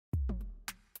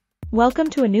Welcome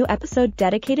to a new episode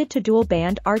dedicated to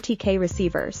dual-band RTK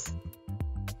receivers.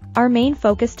 Our main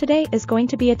focus today is going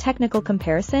to be a technical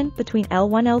comparison between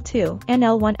L1L2 and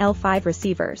L1L5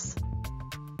 receivers.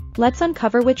 Let's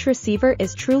uncover which receiver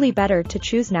is truly better to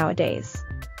choose nowadays.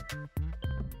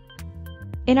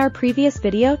 In our previous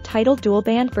video titled Dual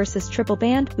Band versus Triple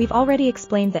Band, we've already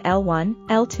explained the L1,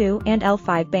 L2 and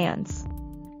L5 bands.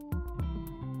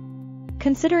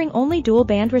 Considering only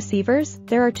dual-band receivers,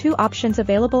 there are two options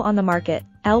available on the market,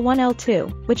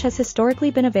 L1L2, which has historically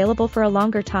been available for a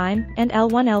longer time, and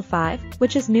L1L5,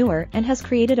 which is newer and has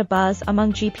created a buzz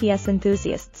among GPS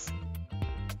enthusiasts.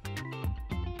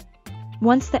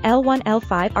 Once the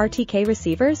L1L5 RTK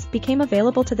receivers became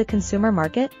available to the consumer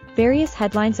market, various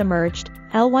headlines emerged.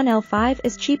 L1L5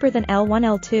 is cheaper than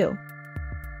L1L2.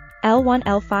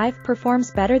 L1L5 performs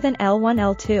better than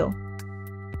L1L2.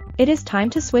 It is time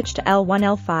to switch to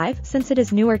L1L5 since it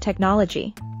is newer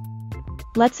technology.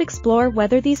 Let's explore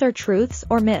whether these are truths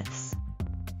or myths.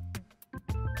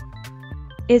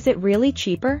 Is it really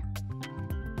cheaper?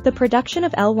 The production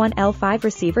of L1L5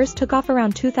 receivers took off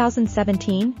around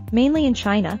 2017, mainly in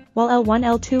China, while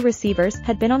L1L2 receivers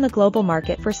had been on the global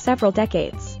market for several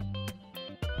decades.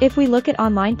 If we look at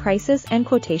online prices and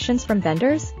quotations from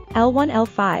vendors,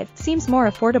 L1L5 seems more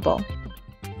affordable.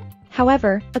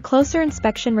 However, a closer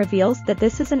inspection reveals that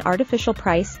this is an artificial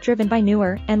price driven by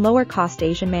newer and lower-cost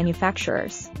Asian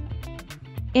manufacturers.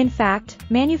 In fact,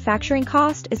 manufacturing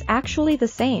cost is actually the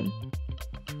same.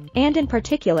 And in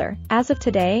particular, as of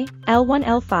today,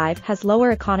 L1L5 has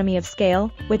lower economy of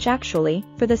scale, which actually,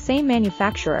 for the same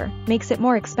manufacturer, makes it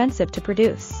more expensive to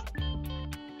produce.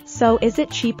 So is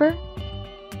it cheaper?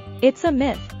 It's a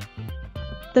myth.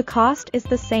 The cost is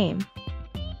the same.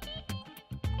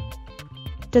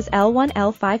 Does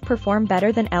L1L5 perform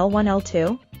better than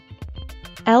L1L2?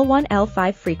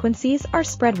 L1L5 frequencies are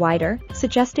spread wider,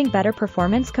 suggesting better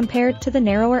performance compared to the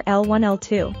narrower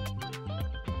L1L2.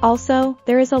 Also,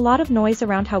 there is a lot of noise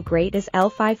around how great is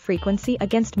L5 frequency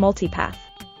against multipath.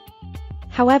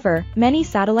 However, many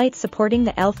satellites supporting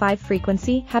the L5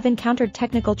 frequency have encountered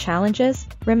technical challenges,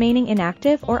 remaining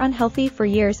inactive or unhealthy for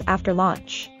years after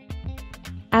launch.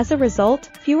 As a result,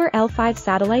 fewer L5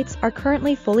 satellites are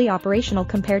currently fully operational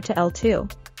compared to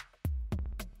L2.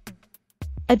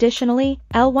 Additionally,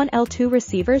 L1L2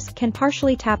 receivers can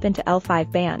partially tap into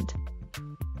L5 band,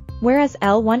 whereas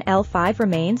L1L5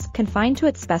 remains confined to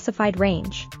its specified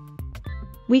range.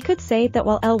 We could say that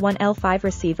while L1L5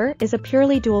 receiver is a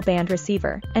purely dual-band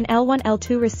receiver, an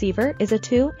L1L2 receiver is a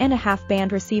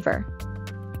 2.5-band receiver.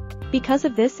 Because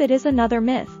of this, it is another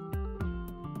myth.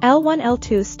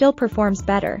 L1L2 still performs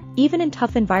better, even in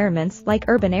tough environments like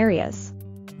urban areas.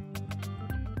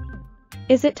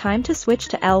 Is it time to switch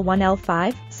to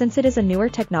L1L5 since it is a newer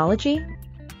technology?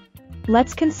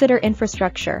 Let's consider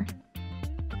infrastructure.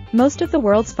 Most of the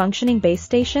world's functioning base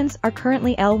stations are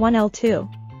currently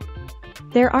L1L2.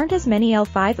 There aren't as many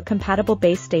L5-compatible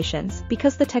base stations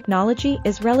because the technology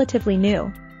is relatively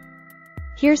new.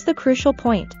 Here's the crucial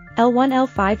point.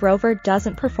 L1L5 rover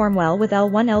doesn't perform well with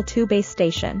L1L2 base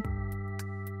station.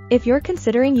 If you're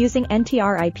considering using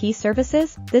NTR/IP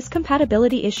services, this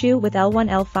compatibility issue with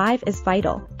L1L5 is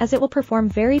vital, as it will perform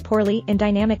very poorly in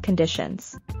dynamic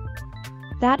conditions.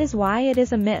 That is why it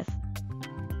is a myth.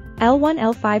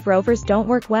 L1L5 rovers don't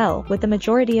work well with the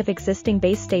majority of existing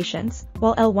base stations,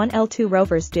 while L1L2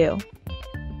 rovers do.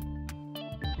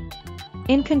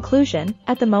 In conclusion,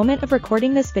 at the moment of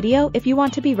recording this video, if you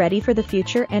want to be ready for the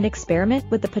future and experiment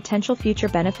with the potential future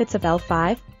benefits of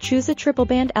L5, choose a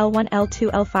triple-band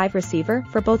L1L2 L5 receiver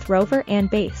for both rover and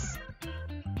base.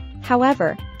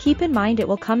 However, keep in mind it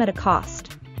will come at a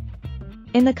cost.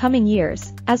 In the coming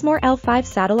years, as more L5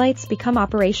 satellites become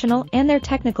operational and their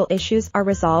technical issues are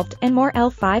resolved and more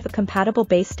L5-compatible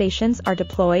base stations are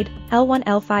deployed,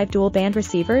 L1L5 dual-band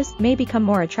receivers may become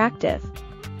more attractive.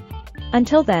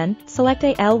 Until then, select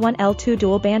a L1L2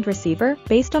 dual-band receiver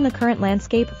based on the current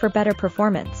landscape for better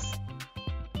performance.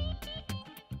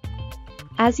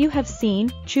 As you have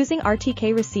seen, choosing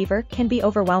RTK receiver can be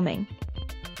overwhelming.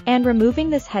 And removing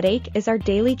this headache is our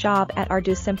daily job at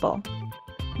RTK.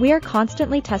 We are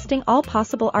constantly testing all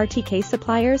possible RTK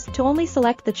suppliers to only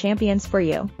select the champions for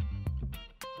you.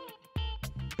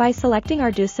 By selecting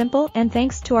RTK and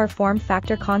thanks to our form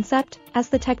factor concept, as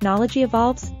the technology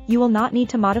evolves, you will not need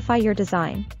to modify your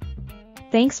design.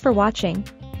 Thanks for watching.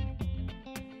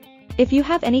 If you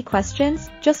have any questions,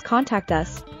 just contact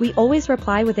us, we always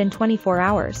reply within 24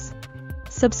 hours.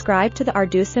 Subscribe to the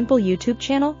RTK YouTube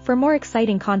channel for more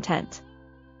exciting content.